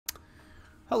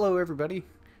Hello everybody,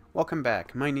 welcome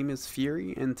back. My name is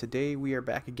Fury and today we are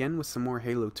back again with some more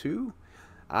Halo 2.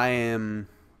 I am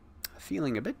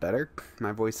feeling a bit better.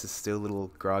 My voice is still a little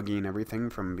groggy and everything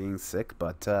from being sick,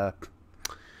 but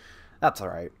that's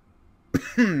alright.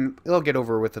 It'll get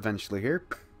over with eventually here.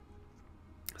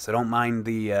 So don't mind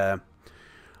the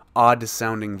odd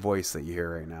sounding voice that you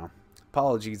hear right now.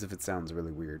 Apologies if it sounds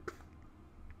really weird.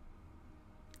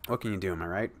 What can you do, am I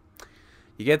right?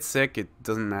 You get sick, it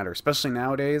doesn't matter, especially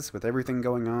nowadays with everything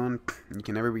going on. You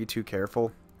can never be too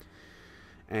careful.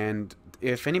 And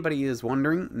if anybody is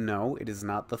wondering, no, it is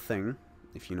not the thing,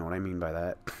 if you know what I mean by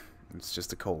that. It's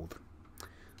just a cold.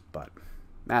 But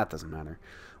that doesn't matter.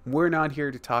 We're not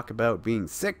here to talk about being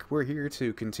sick. We're here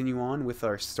to continue on with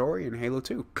our story in Halo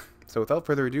 2. So without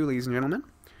further ado, ladies and gentlemen,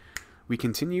 we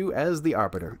continue as the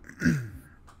Arbiter.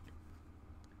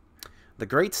 The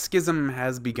Great Schism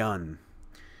has begun.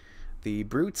 The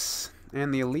brutes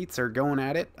and the elites are going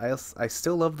at it. I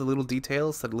still love the little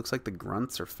details that it looks like the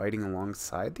grunts are fighting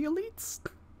alongside the elites.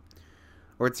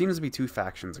 Or it seems to be two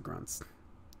factions of grunts,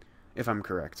 if I'm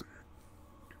correct.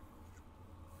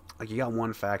 Like, you got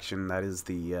one faction that is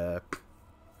the,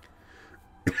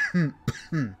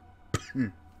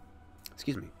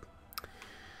 excuse me.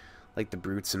 Like the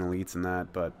brutes and elites and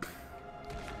that, but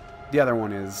the other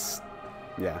one is,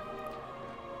 yeah.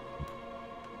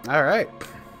 Alright.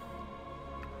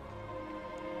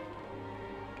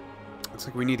 Looks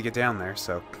like we need to get down there,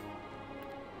 so...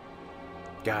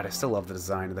 God, I still love the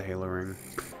design of the Halo ring.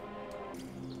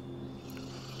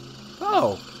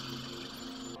 Oh!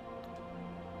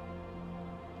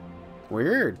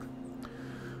 Weird.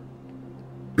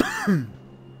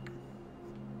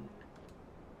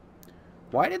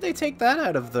 Why did they take that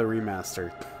out of the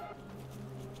remaster?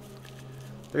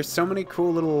 There's so many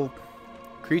cool little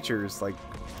creatures, like,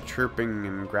 chirping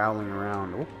and growling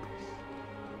around. Oh.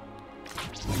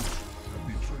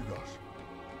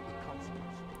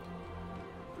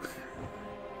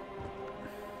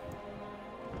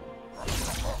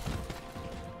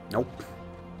 Nope.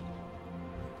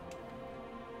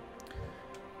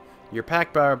 Your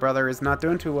pack bar brother is not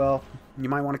doing too well. You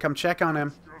might want to come check on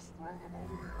him. Just throw them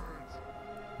over the edge.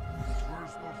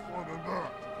 Where's the fun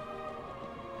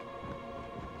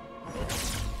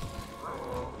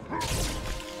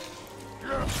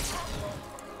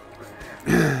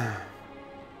in that?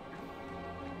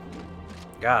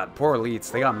 God, poor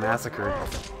elites. They got massacred.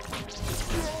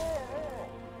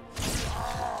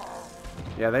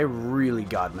 Yeah, they really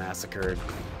got massacred.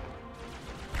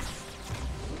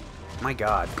 My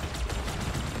God.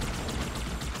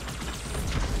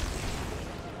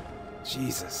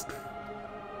 Jesus.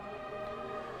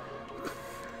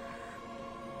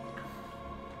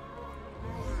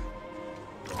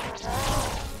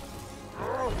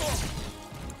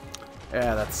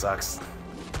 Yeah, that sucks.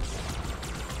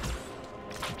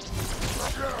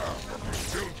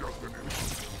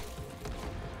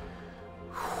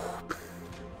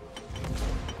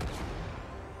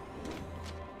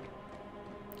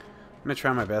 I'm gonna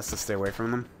try my best to stay away from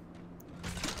them.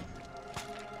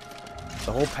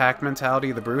 The whole pack mentality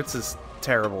of the brutes is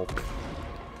terrible.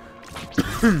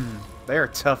 They are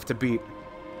tough to beat.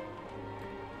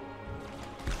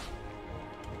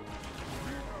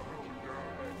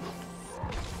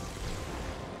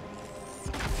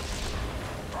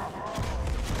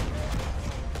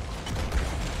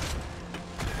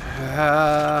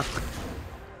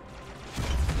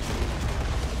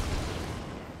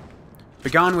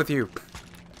 Begone with you,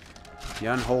 you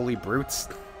unholy brutes.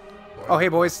 Oh, hey,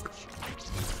 boys.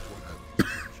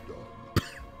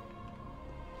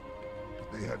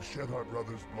 They had shed our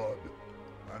brother's blood,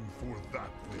 and for that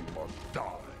they must die.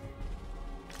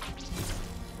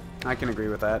 I can agree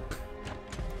with that.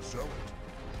 Sell it.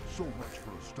 So much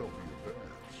for a stealthy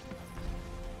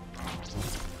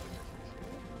advance.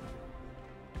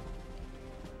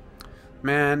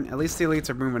 Man, at least the elites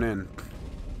are moving in.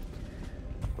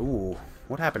 Ooh,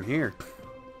 what happened here?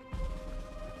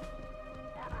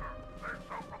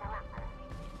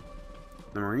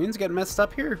 The Marines get messed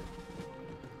up here?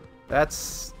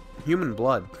 That's human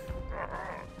blood.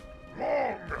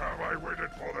 Long have I waited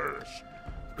for this.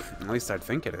 At least I'd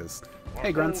think it is.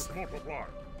 Hey, grunts.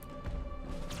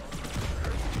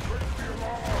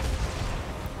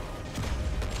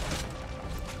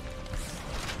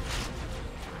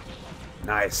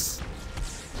 Nice.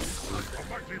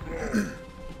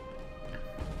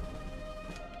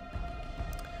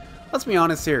 Let's be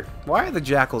honest here. Why are the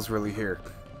Jackals really here?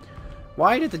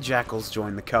 Why did the Jackals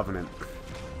join the Covenant?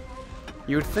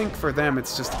 You would think for them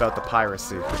it's just about the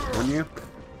piracy, wouldn't you?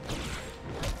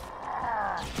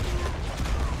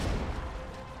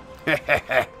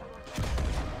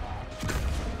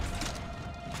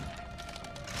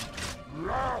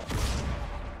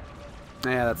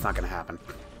 Yeah, that's not gonna happen.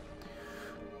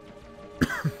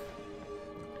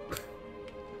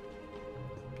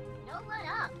 Don't let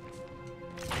up.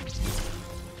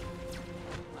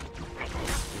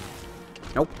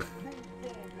 Nope.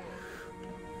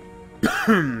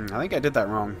 I think I did that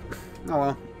wrong. Oh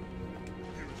well.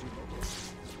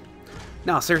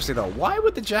 No, seriously though, why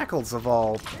would the jackals of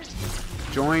all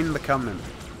join the Covenant?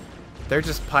 They're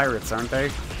just pirates, aren't they?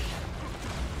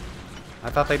 I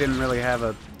thought they didn't really have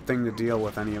a thing to deal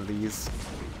with any of these.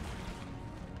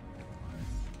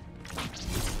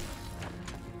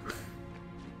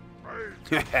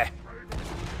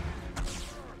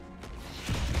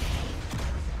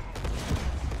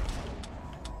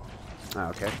 Oh,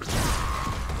 okay.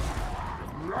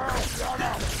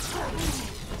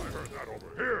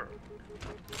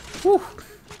 Whew.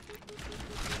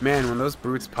 Man, when those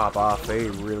brutes pop off,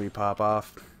 they really pop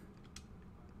off.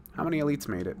 How many elites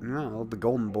made it? Well, the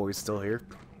golden boy's still here.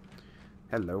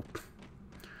 Hello.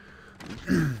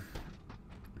 I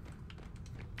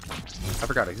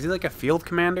forgot. Is he like a field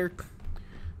commander?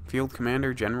 Field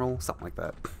commander, general? Something like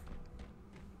that.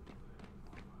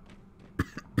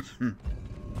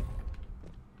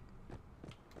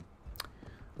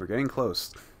 We're getting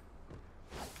close.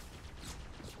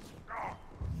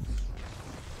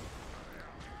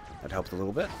 That helped a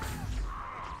little bit.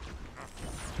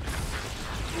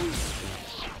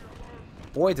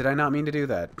 Boy, did I not mean to do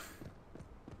that.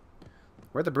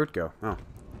 Where'd the brute go? Oh.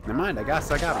 Never mind, I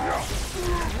guess I got him.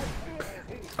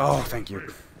 Oh, thank you.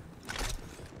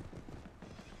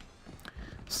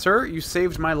 Sir, you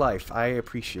saved my life. I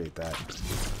appreciate that.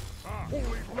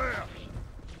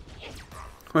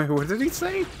 Wait, what did he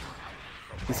say?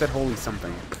 He said holy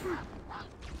something.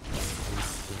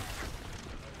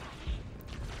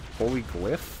 Holy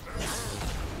glyph?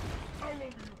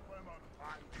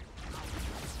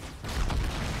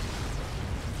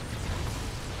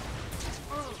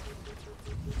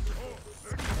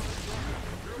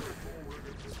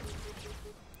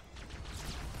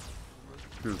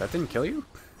 That didn't kill you?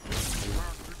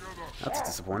 That's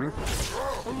disappointing.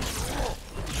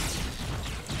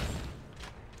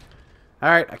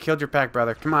 Alright, I killed your pack,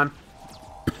 brother. Come on.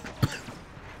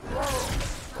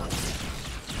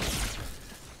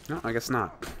 No, I guess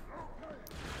not.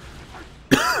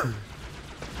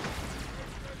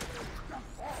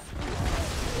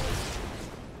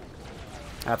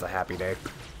 That's a happy day.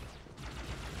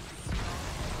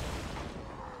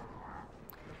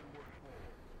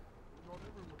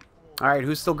 Alright,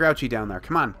 who's still grouchy down there?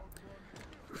 Come on.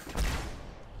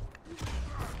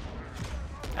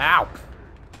 Ow!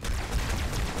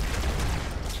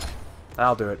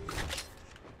 That'll do it.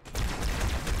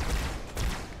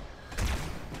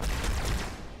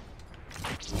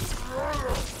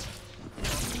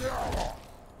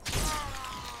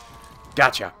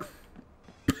 Gotcha.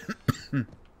 I'm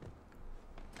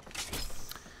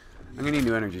gonna need a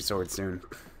new energy sword soon.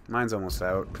 Mine's almost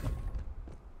out.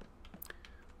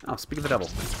 Oh, speak of the devil.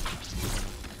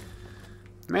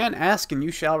 Man, ask and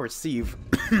you shall receive.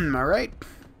 Alright?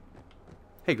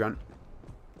 Hey, Grunt.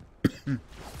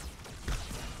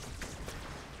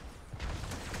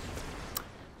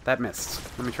 That missed.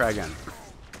 Let me try again.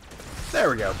 There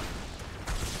we go.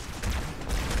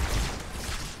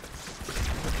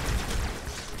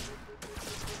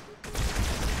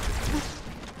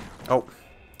 Oh.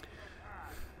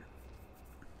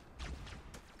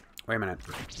 Wait a minute.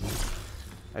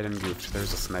 I didn't goof.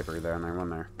 There's a sniper there and I run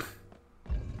there.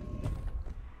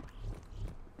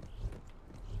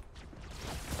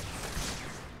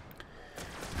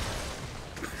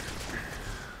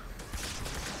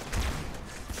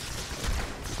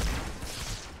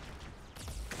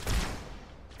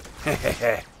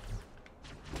 Hehehe.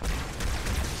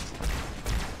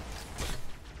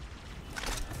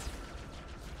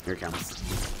 Here it comes.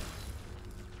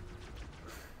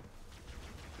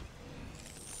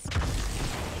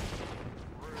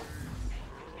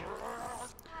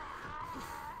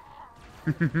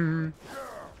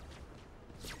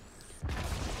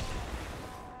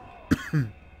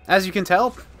 As you can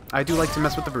tell, I do like to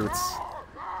mess with the brutes.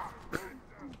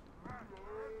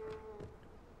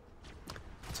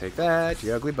 Take that,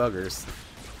 you ugly buggers.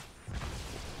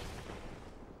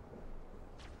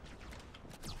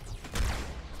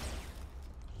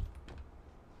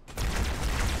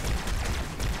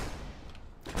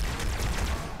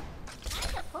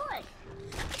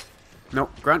 No,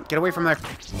 Grunt, get away from there.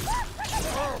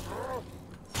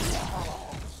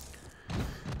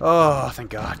 Oh, thank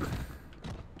God.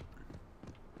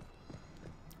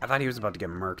 I thought he was about to get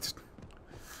murked.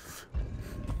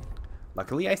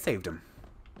 Luckily, I saved him.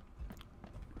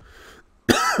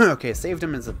 Okay, saved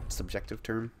him is a subjective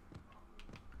term.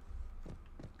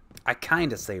 I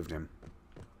kinda saved him.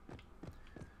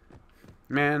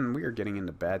 Man, we are getting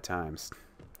into bad times.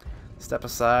 Step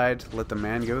aside, let the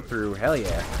man go through. Hell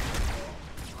yeah.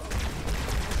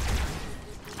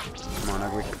 Come on,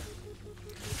 ugly.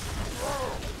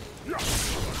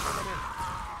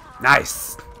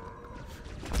 Nice!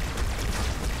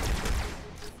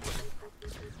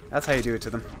 That's how you do it to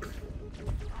them.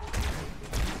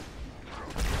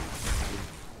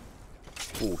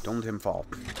 Ooh, don't let him fall.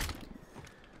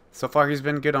 So far, he's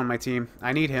been good on my team.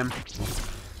 I need him.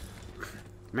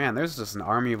 Man, there's just an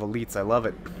army of elites. I love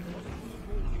it.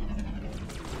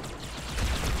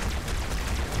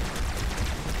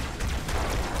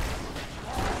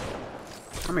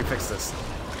 Let me fix this.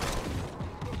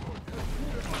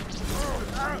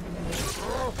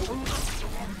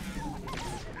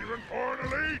 Even for an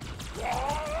elite!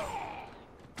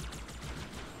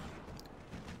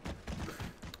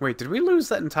 Wait, did we lose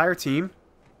that entire team?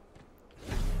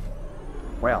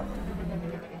 Well,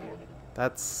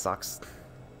 that sucks.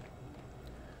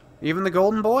 Even the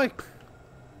golden boy?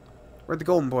 Where'd the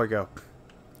golden boy go?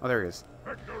 Oh, there he is.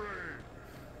 Victory!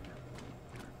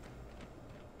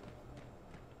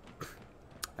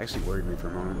 Actually worried me for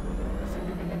a moment.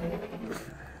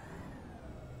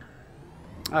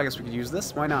 I guess we could use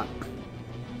this. Why not?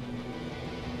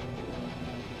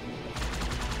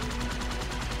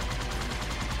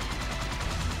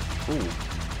 Ooh.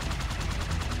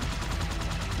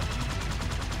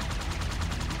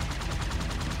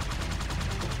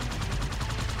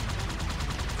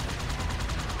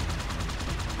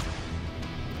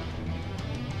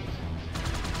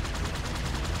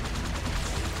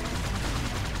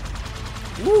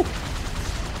 Woo!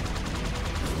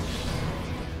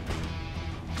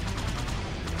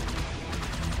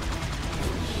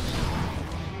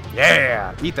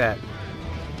 Yeah! Eat that.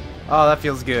 Oh, that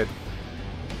feels good.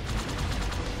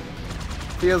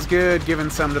 Feels good giving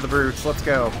some to the brutes. Let's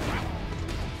go.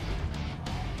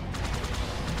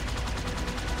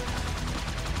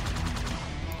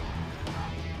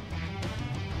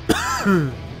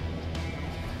 Woohoo!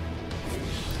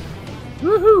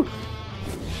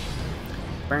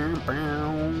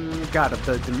 God,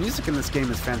 the music in this game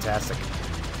is fantastic.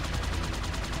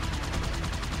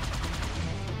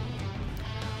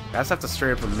 I just have to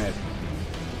straight up admit.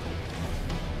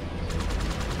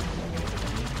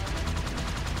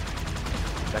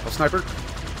 Jackal sniper.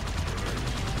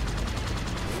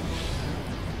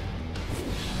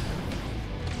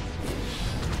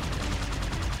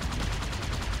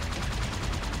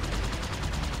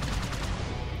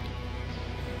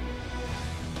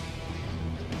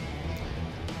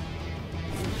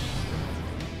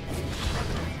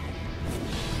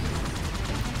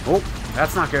 Oh,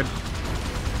 that's not good.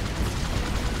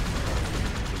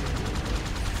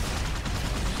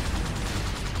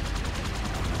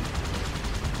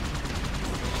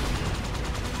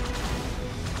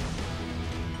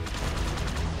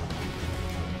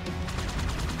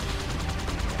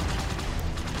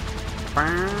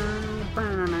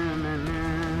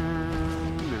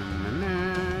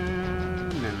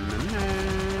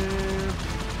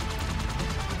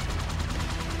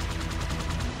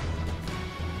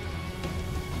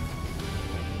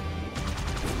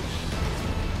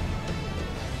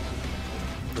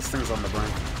 This thing's on the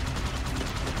brink.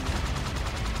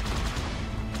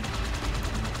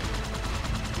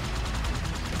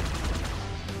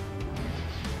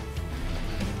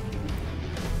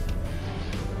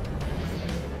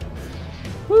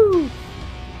 Woo!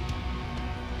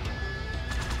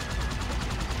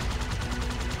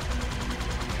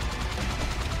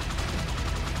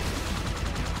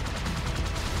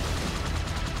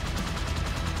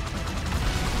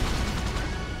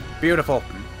 Beautiful.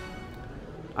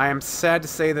 I am sad to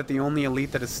say that the only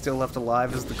elite that is still left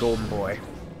alive is the golden boy.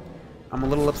 I'm a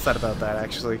little upset about that,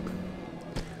 actually.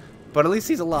 But at least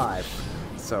he's alive,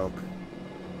 so...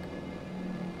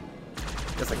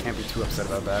 guess I can't be too upset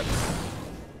about that.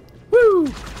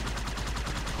 Woo!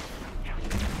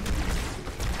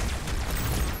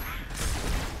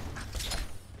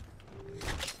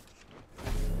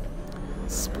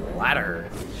 Splatter.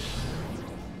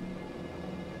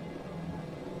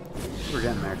 We're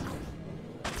getting there.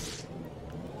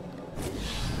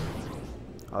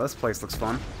 Oh, this place looks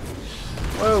fun.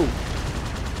 Whoa!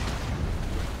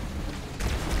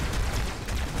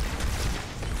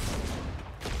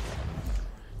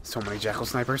 So many jackal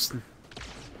snipers.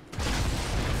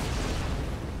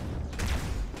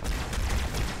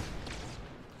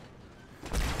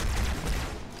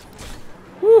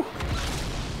 Woo!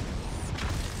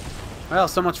 Well,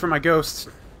 so much for my ghost.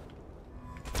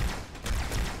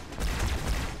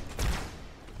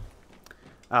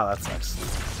 Oh, that sucks.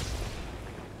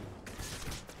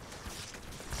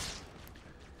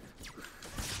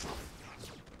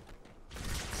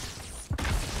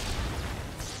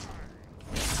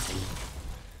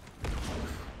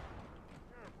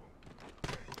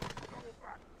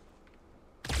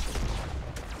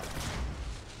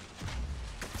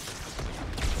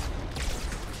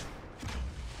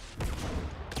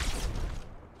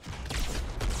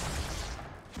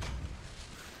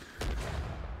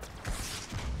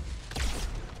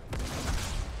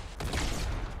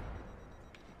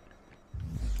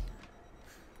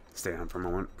 Stay down for a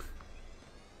moment.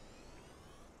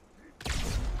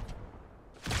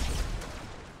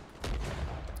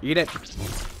 Eat it.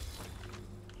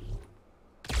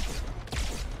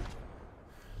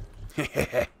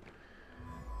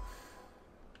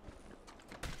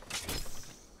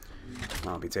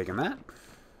 I'll be taking that.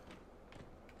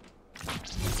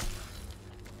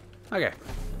 Okay.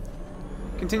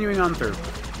 Continuing on through.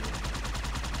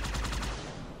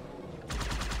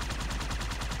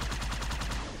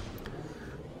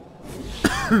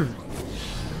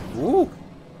 Ooh.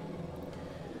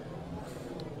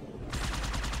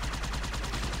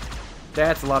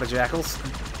 That's a lot of jackals.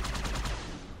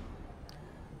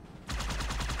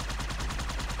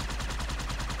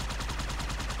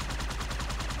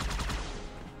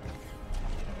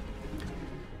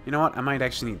 You know what? I might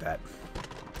actually need that.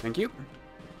 Thank you.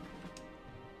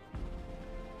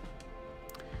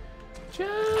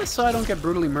 Just so I don't get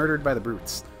brutally murdered by the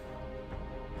brutes.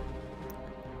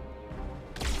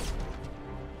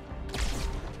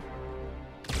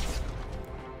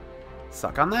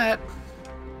 Suck on that.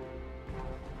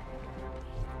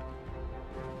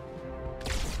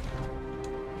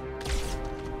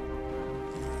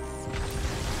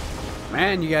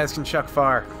 Man, you guys can chuck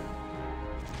far.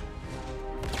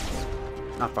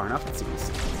 Not far enough, it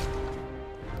seems.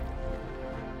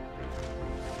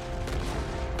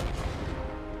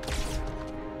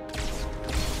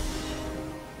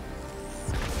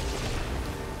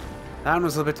 That one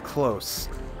was a bit close.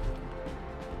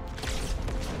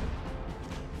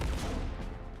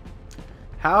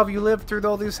 How have you lived through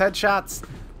all these headshots?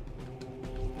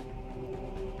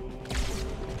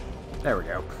 There we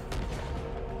go.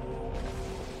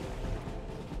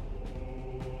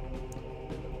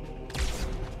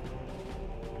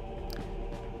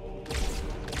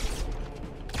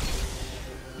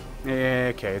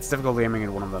 Okay, it's difficult aiming at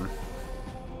one of them.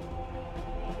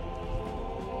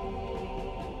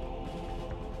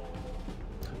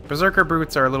 Berserker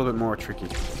brutes are a little bit more tricky.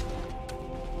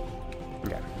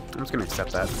 Okay, I'm just gonna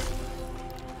accept that.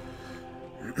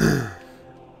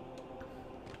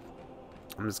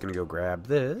 I'm just gonna go grab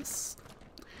this.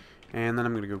 And then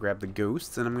I'm gonna go grab the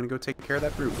ghosts, and I'm gonna go take care of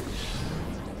that brute.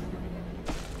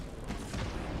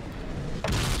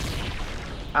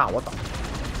 Ah, what the?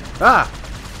 Ah!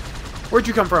 Where'd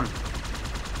you come from?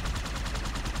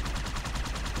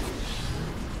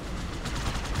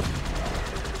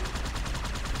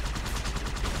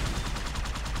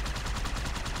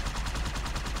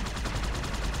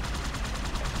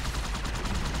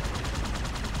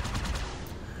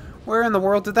 Where in the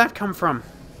world did that come from?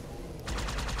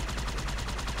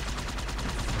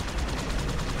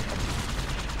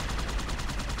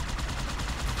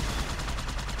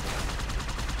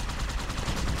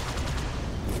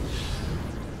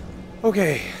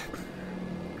 Okay.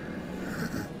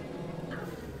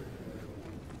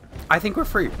 I think we're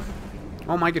free.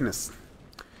 Oh my goodness.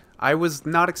 I was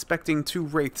not expecting 2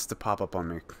 wraiths to pop up on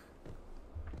me.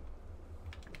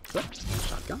 So,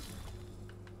 shotgun.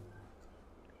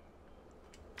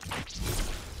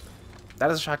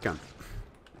 That is a shotgun.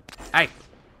 Hey!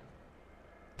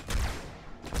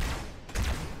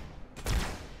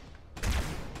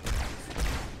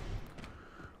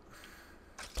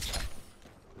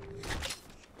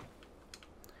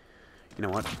 You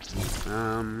know what?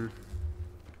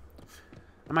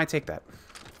 I might take that.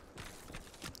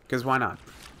 Because why not?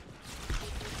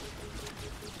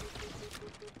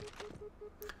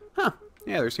 Huh.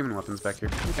 Yeah, there's human weapons back here.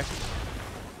 Okay.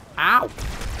 Ow!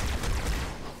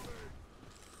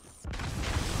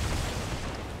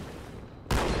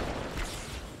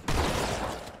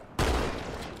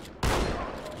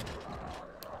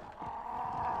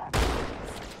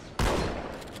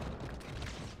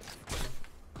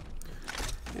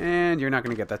 And you're not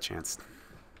going to get that chance.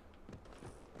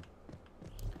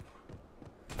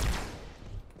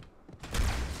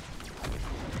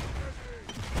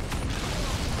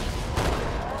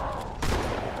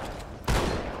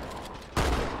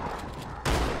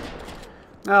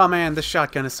 Oh man, this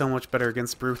shotgun is so much better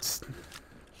against brutes.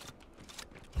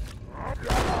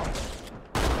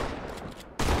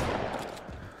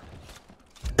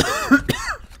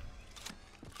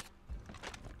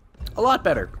 A lot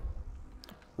better.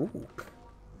 Ooh.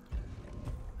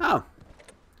 Oh.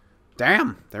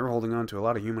 Damn, they were holding on to a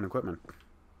lot of human equipment.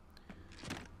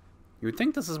 You would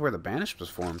think this is where the Banished was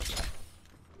formed.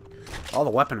 All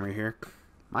the weaponry here.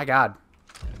 My god.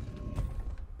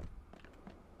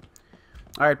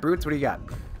 Alright, brutes, what do you got?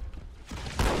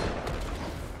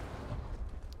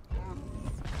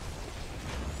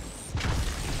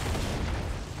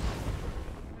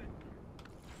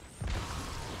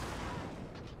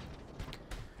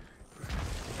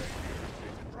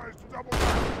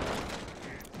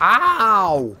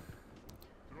 Ow!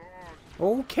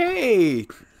 Okay.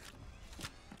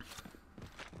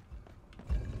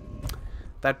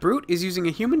 That brute is using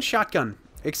a human shotgun.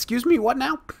 Excuse me, what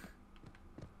now?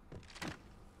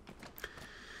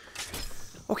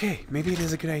 Okay, maybe it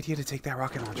is a good idea to take that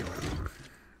rocket launcher with me.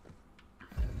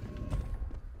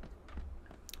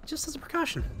 Just as a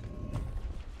precaution.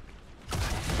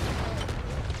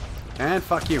 And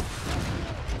fuck you.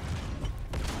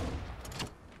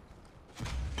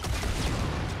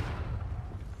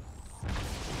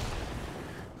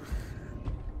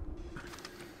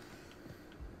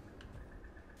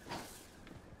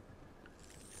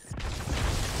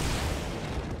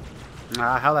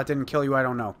 How that didn't kill you, I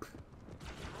don't know.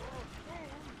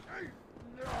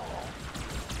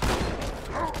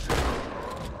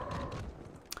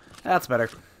 That's better.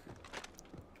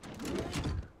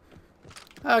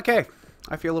 Okay,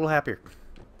 I feel a little happier.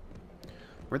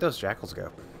 Where'd those jackals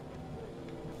go?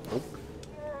 Oh.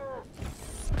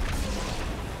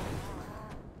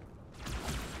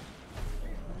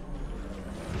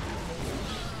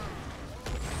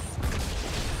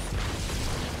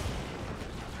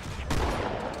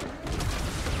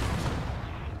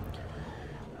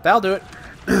 That'll do it.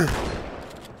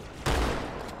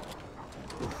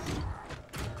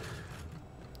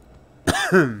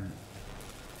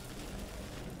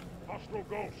 Hostile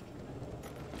ghost.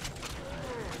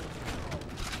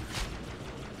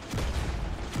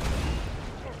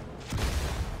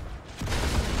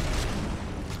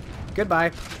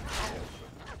 Goodbye.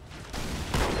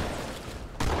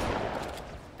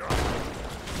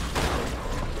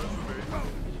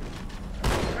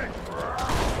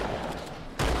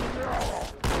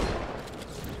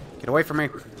 Get away from me.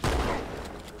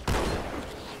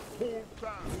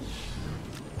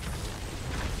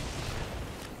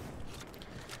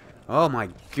 Oh my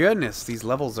goodness, these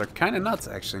levels are kind of nuts,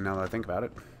 actually, now that I think about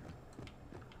it.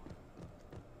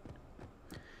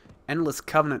 Endless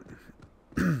Covenant.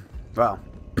 Well,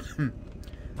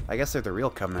 I guess they're the real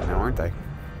Covenant now, aren't they?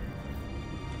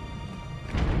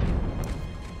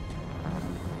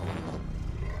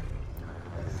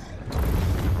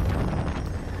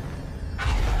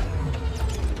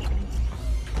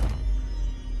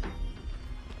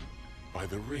 By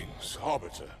the rings,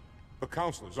 arbiter. The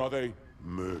counselors, are they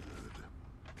Murdered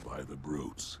by the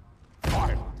brutes.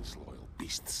 vile, disloyal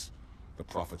beasts? The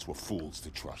prophets were fools to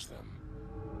trust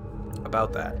them.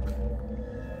 About that.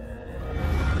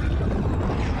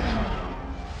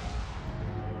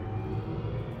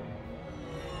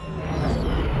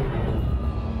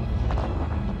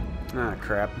 Ah,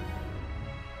 crap.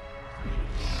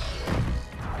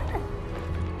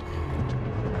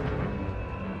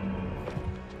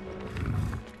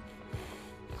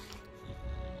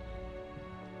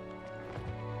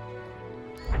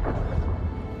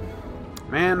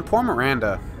 Man, poor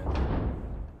Miranda.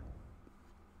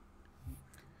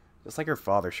 Just like her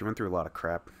father, she went through a lot of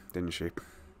crap, didn't she?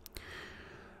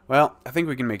 Well, I think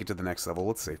we can make it to the next level.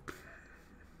 Let's see.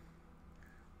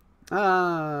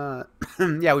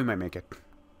 Yeah, we might make it.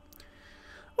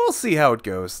 We'll see how it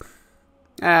goes.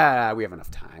 We have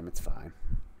enough time. It's fine.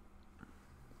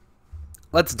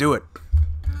 Let's do it.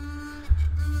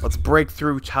 Let's break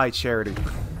through High Charity.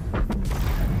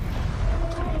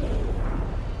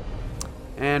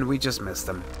 And we just missed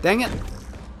them. Dang it!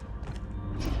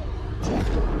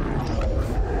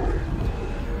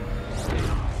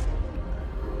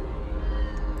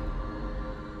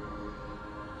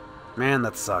 Man,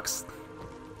 that sucks.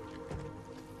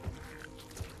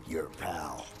 Your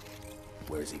pal.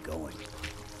 Where's he going?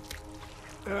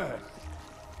 To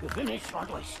finish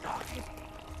what we started.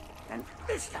 And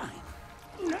this time,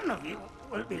 none of you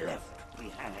will be left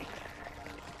behind.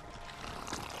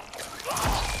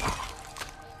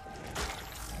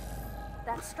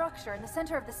 That structure in the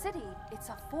center of the city, it's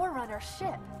a Forerunner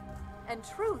ship. And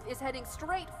Truth is heading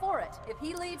straight for it. If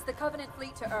he leads the Covenant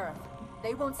fleet to Earth,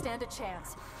 they won't stand a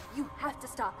chance. You have to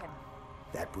stop him.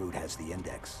 That brute has the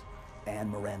Index. And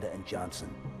Miranda and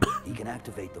Johnson. He can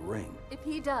activate the ring. If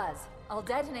he does, I'll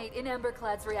detonate in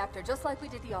Emberclad's reactor just like we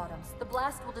did the Autumns. The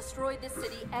blast will destroy this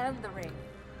city and the ring.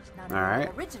 Not Alright.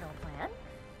 an original plan,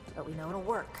 but we know it'll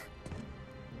work.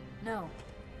 No,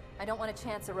 I don't want to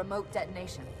chance a remote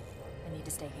detonation. I need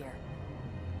to stay here.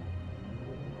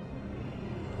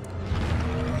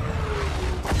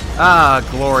 Ah,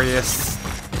 glorious.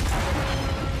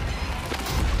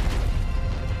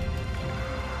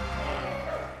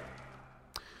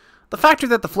 The factor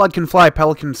that the Flood can fly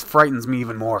pelicans frightens me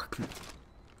even more.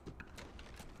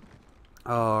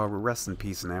 Oh, rest in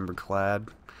peace, Amberclad.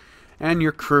 And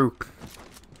your crew.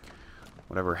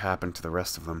 Whatever happened to the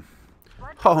rest of them.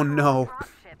 Oh no.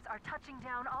 Dropships are touching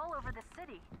down all over the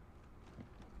city.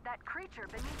 That creature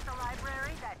beneath the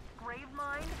library, that grave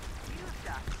mind, used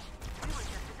us. We were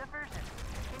just a diversion.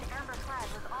 In amber clad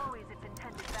was always its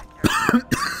intended vector.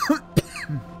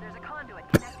 There's a conduit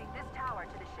connecting this tower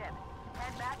to the ship.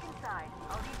 Head back inside.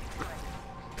 I'll lead you to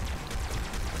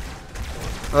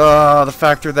it. The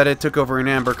factor that it took over in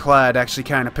amber clad actually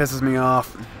kind of pisses me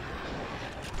off.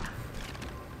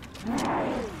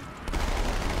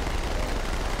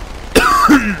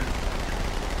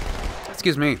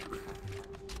 Excuse me.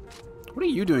 What are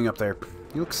you doing up there?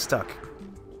 You look stuck.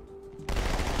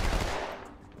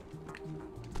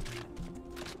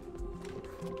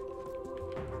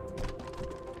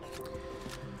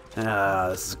 Ah,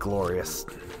 this is glorious.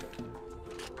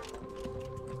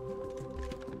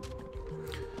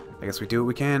 I guess we do what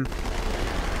we can.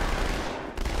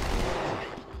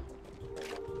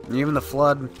 Even the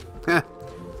flood.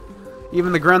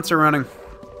 Even the grunts are running.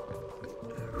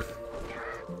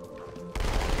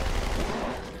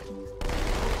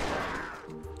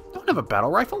 Don't have a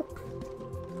battle rifle?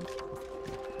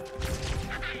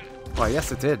 Well,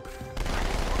 yes, it did.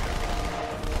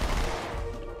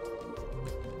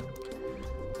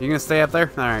 You gonna stay up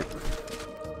there? Alright.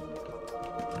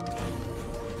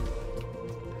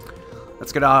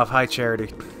 Let's get off High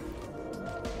Charity.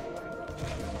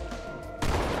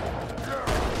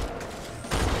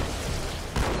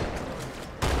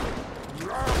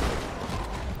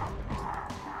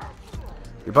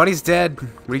 Your buddy's dead.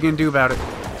 What are you gonna do about it?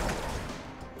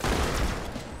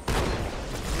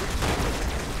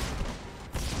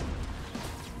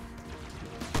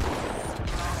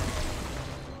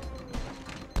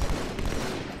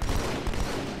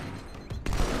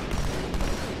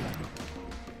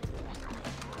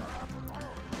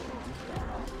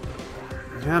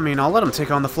 Yeah, I mean, I'll let him take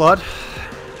on the flood.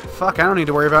 Fuck, I don't need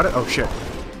to worry about it. Oh, shit.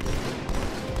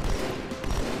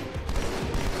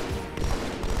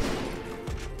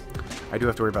 I do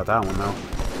have to worry about that one, though.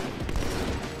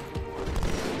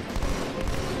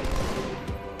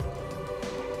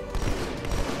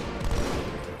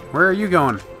 Where are you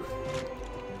going?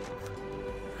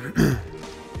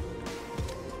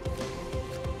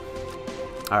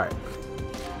 Alright.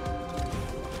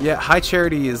 Yeah, High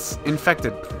Charity is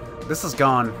infected. This is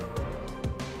gone.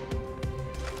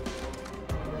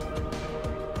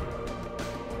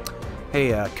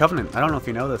 Hey, Covenant, I don't know if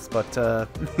you know this, but,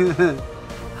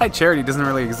 High Charity doesn't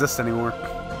really exist anymore.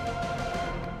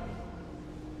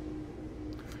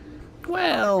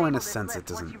 Well, in a sense it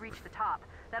doesn't. Once you reach the top,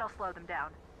 that'll slow them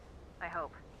down. I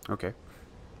hope. Okay.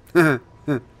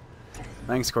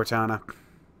 Thanks, Cortana.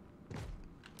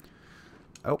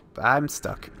 Oh, I'm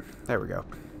stuck. There we go.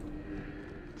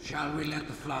 Shall we let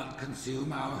the flood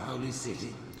consume our holy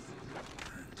city?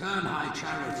 Turn High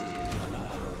Charity into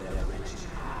another of their wretched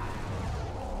hand.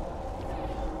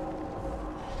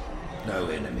 No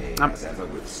enemy has ever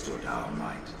withstood our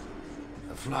might.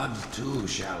 The flood too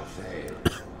shall fail.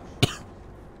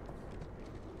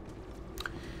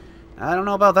 I don't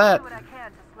know about that. Do what I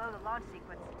can to slow the launch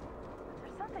sequence.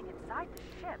 There's something inside the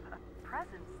ship, a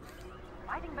presence,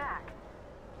 fighting back.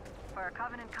 For a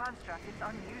Covenant construct, it's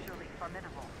unusually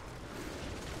formidable.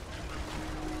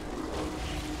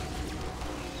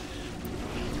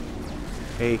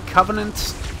 A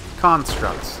Covenant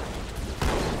construct.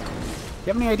 You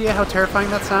have any idea how terrifying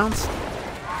that sounds?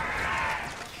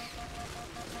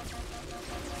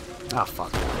 Ah,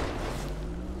 fuck.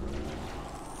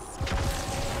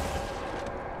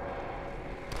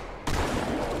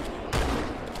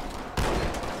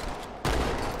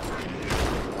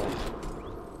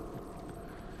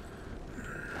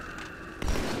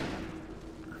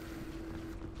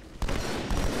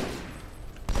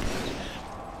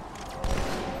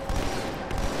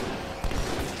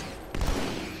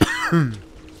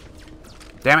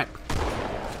 Damn it.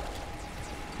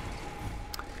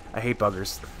 I hate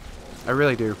buggers. I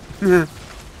really do.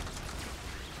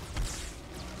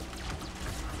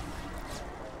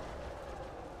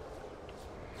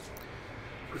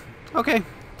 Okay,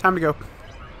 time to go.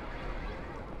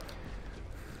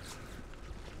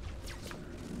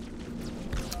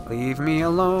 Leave me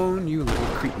alone, you little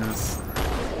cretins.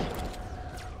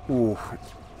 Ooh.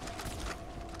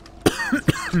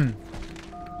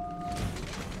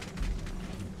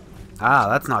 Ah,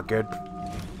 that's not good.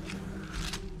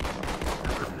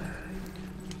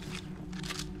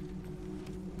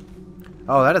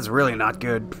 Oh, that is really not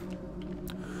good.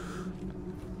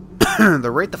 The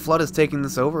rate the flood is taking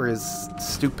this over is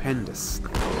stupendous.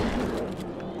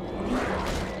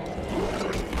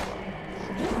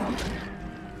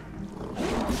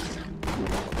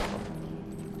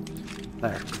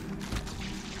 There.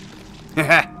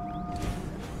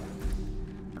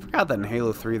 Forgot that in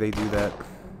Halo 3 they do that.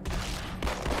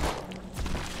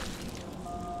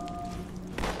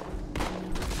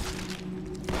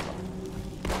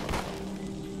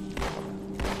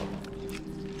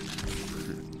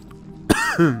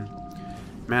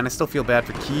 Man, I still feel bad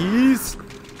for keys.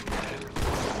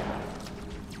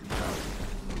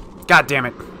 God damn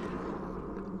it.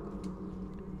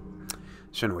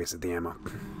 Shouldn't have wasted the ammo.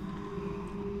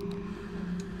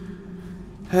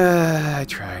 I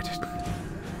tried.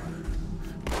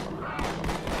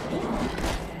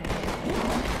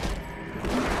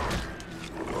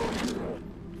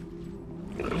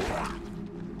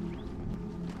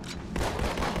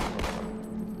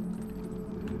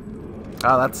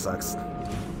 Oh, that sucks.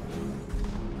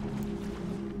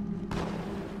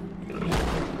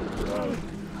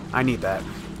 I need that.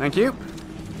 Thank you.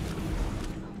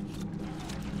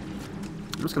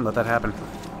 I'm just gonna let that happen.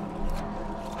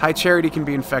 High Charity can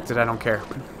be infected, I don't care.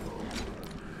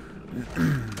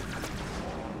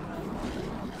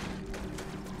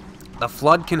 The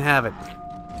Flood can have it.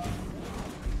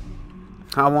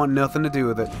 I want nothing to do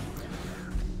with it.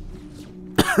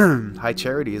 High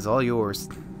Charity is all yours.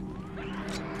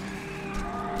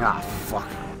 Ah, fuck.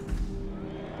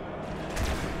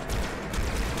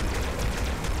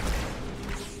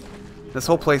 This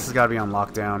whole place has got to be on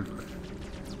lockdown.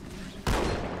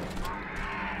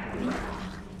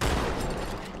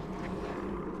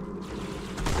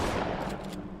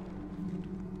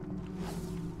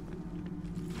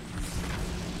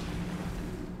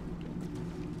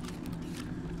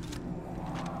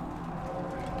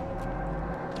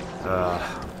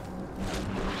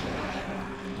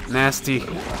 Nasty.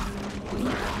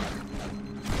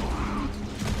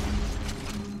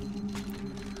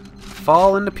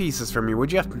 Fall into pieces for me,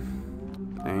 would you?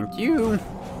 Thank you.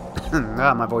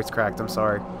 Ah, my voice cracked. I'm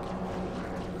sorry.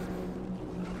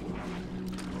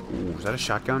 Ooh, is that a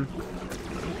shotgun?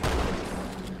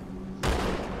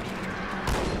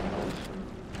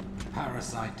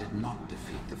 Parasite did not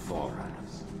defeat the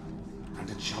Forerunners, and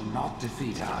it shall not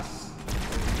defeat us.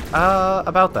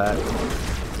 About that.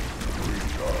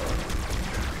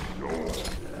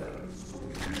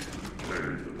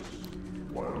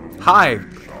 Hi.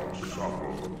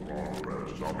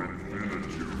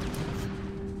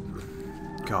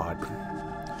 God.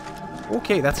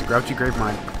 Okay, that's a grouchy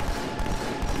Gravemind.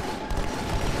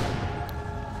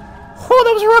 Oh,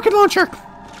 that was a rocket launcher!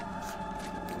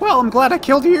 Well, I'm glad I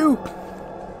killed you!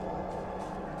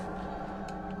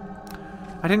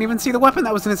 I didn't even see the weapon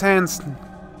that was in his hands.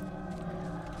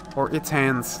 Or its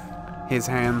hands. His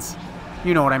hands.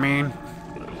 You know what I mean.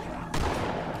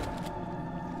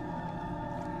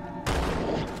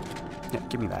 Yeah,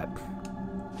 give me that.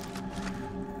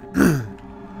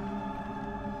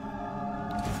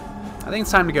 I think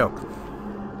it's time to go.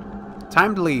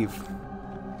 Time to leave.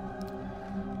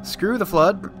 Screw the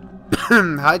Flood.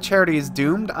 High Charity is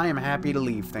doomed. I am happy to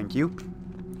leave, thank you. The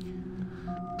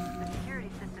security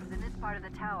systems in this part of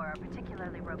the tower are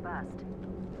particularly robust.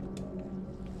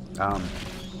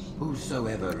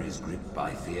 Whosoever is gripped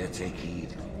by fear, take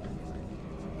heed.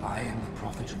 I am the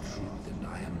prophet of truth, and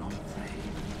I am not afraid.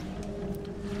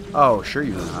 Oh, sure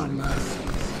you are No not. mercies.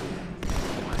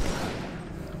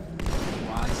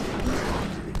 Wise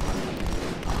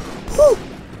Woo!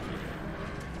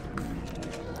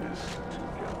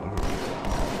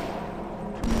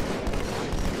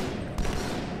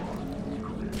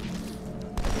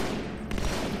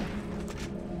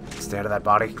 Stay out of that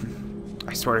body.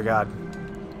 I swear to God.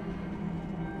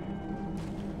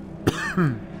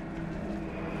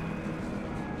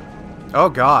 Oh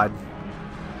God.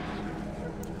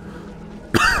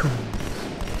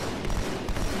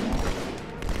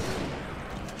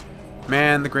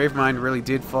 Man, the Gravemind really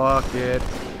did fuck it.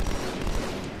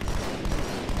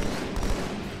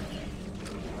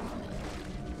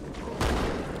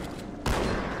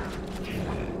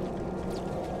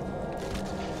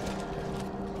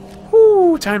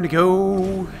 Whoo, time to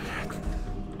go.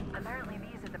 Apparently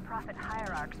these are the Prophet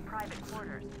Hierarch's private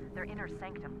quarters, their inner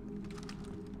sanctum.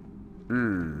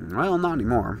 Well, not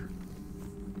anymore.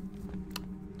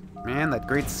 Man, that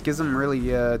great schism really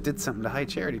did something to High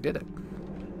Charity, did it?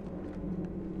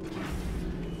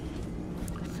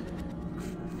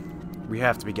 We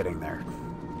have to be getting there.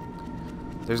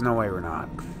 There's no way we're not.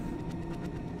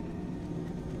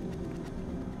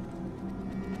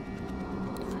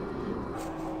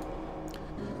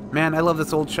 Man, I love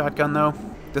this old shotgun though.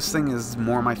 This thing is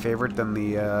more my favorite than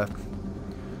the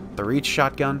Reach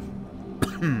shotgun.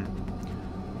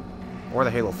 Or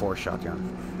the Halo 4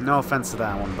 shotgun. No offense to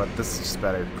that one, but this is just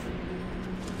better.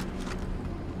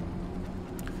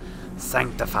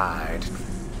 Sanctified.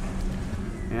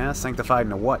 Yeah, sanctified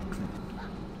into what?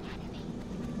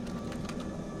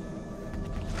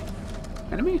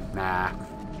 Enemy? Nah.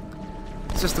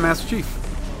 It's just the Master Chief.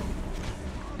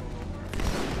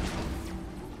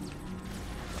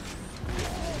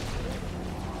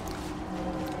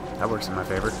 That works in my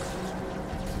favor.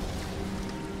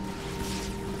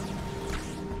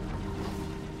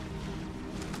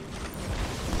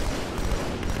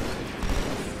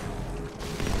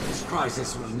 This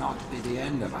crisis will not be the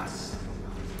end of us.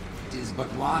 It is but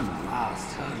one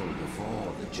last hurdle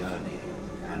before the journey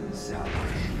and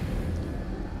salvation.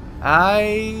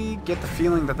 I get the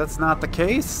feeling that that's not the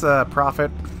case,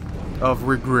 Prophet of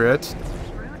Regret.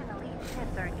 Brood and elite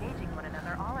ships are engaging one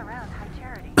another all around High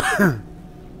Charity.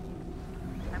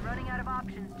 I'm running out of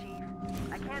options, Chief.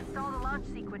 I can't stall the launch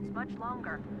sequence much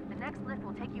longer. The next lift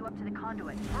will take you up to the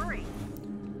conduit. Hurry!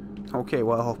 Okay,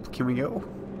 well, can we go?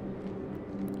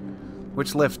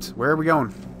 Which lift? Where are we going?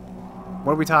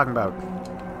 What are we talking about?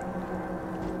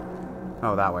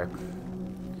 Oh, that way.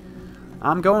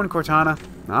 I'm going, Cortana.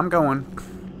 I'm going.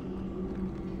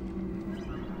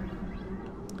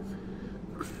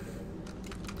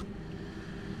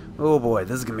 Oh boy,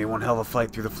 this is gonna be one hell of a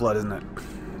fight through the flood, isn't it?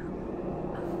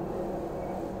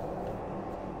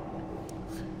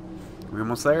 We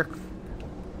almost there?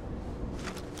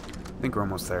 I think we're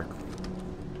almost there.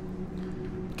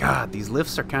 God, these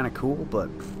lifts are kind of cool, but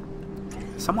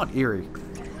somewhat eerie.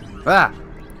 Ah!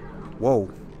 Whoa.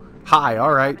 Hi,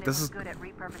 alright. This is good at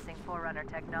repurposing Forerunner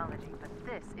technology, but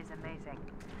this is amazing.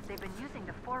 They've been using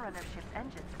the Forerunner ship's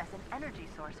engines as an energy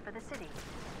source for the city.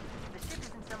 The ship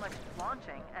isn't so much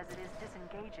launching as it is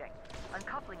disengaging,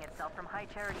 uncoupling itself from High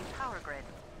Charity's power grid.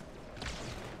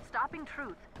 Stopping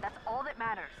Truth, that's all that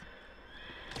matters.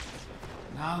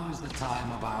 Now is the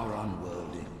time of our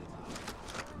unworlding.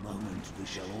 The moment we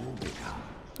shall all become.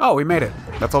 Oh, we made it.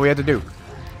 That's all we had to do.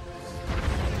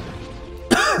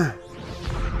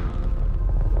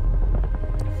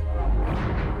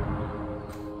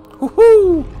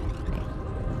 Woohoo!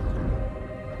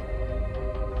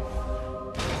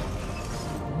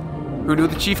 Who knew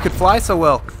the Chief could fly so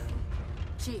well?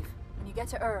 Chief, when you get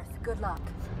to Earth, good luck.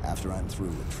 After I'm through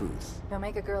with Truth. Don't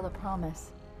make a girl a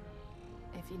promise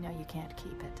if you know you can't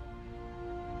keep it.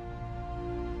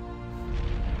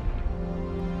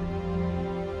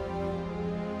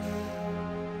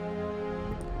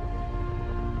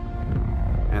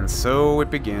 And so it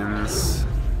begins.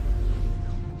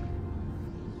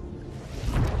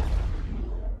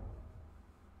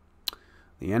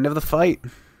 The end of the fight.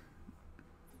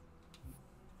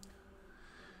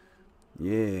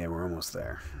 Yeah, we're almost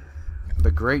there. The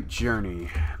great journey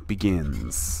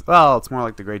begins. Well, it's more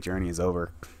like the great journey is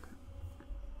over.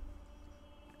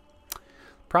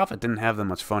 Prophet didn't have that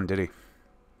much fun, did he?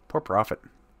 Poor Prophet.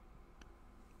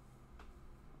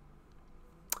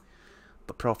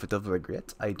 The Prophet of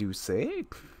Regret, I do say,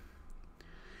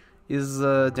 is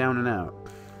down and out.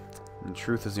 And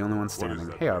Truth is the only one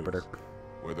standing. Hey, Arbiter.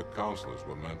 Where the counselors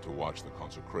were meant to watch the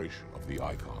consecration of the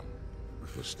icon.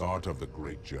 The start of the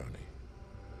great journey.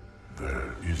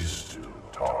 There is still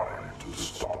time to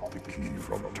stop the key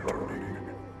from turning.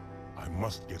 I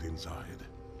must get inside.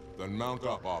 Then mount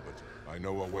up, Arbiter. I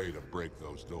know a way to break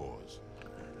those doors.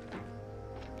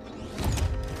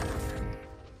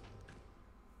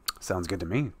 Sounds good to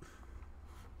me.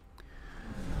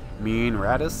 Me and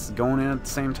Radis going in at the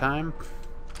same time?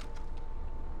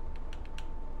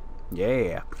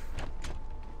 Yeah.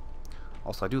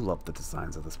 Also, I do love the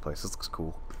designs of this place. This looks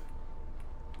cool.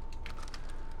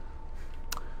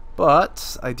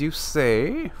 But, I do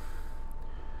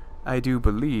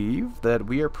believe that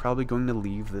we are probably going to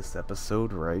leave this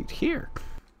episode right here.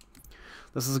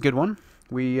 This is a good one.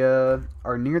 We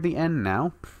are near the end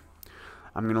now.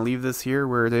 I'm going to leave this here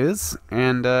where it is,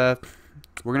 and we're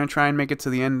going to try and make it to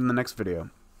the end in the next video.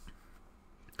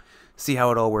 See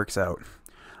how it all works out.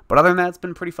 But other than that, it's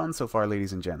been pretty fun so far,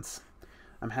 ladies and gents.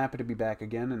 I'm happy to be back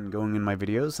again and going in my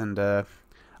videos, and I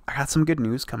got some good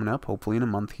news coming up, hopefully in a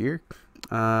month here.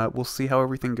 We'll see how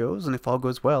everything goes, and if all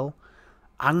goes well,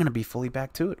 I'm going to be fully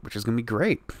back to it, which is going to be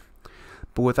great.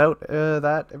 But without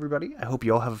that, everybody, I hope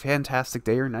you all have a fantastic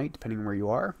day or night, depending on where you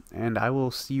are, and I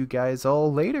will see you guys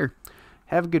all later.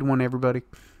 Have a good one, everybody.